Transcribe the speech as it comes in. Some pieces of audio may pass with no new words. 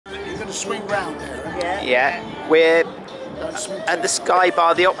to swing round there. Right? Yeah, we're at the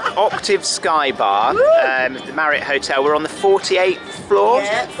Skybar, the Octave Skybar, the Marriott Hotel. We're on the 48th floor.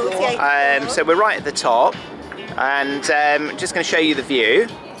 Yeah, 48th floor. So we're right at the top, and just going to show you the view.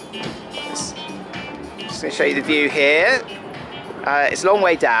 Just going to show you the view here. It's a long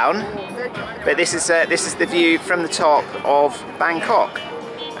way down, but this is the view from the top of Bangkok,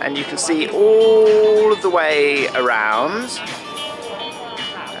 and you can see all of the way around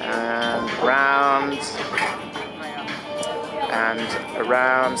and around and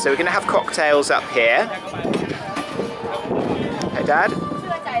around. So we're going to have cocktails up here. Hey, Dad.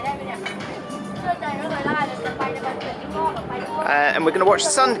 And we're going to watch the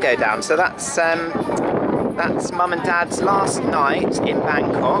sun go down. So that's Mum and Dad's last night in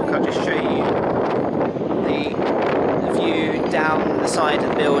Bangkok. I'll just show you the view down the side of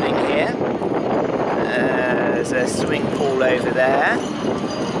the building here. There's a swimming pool over there.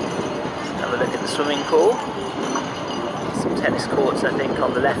 Let's have a look at the swimming pool. Some tennis courts, I think,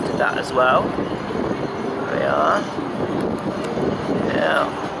 on the left of that as well. There we are. Yeah.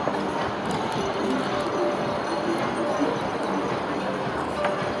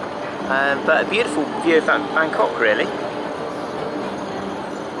 But a beautiful view of Bangkok, really.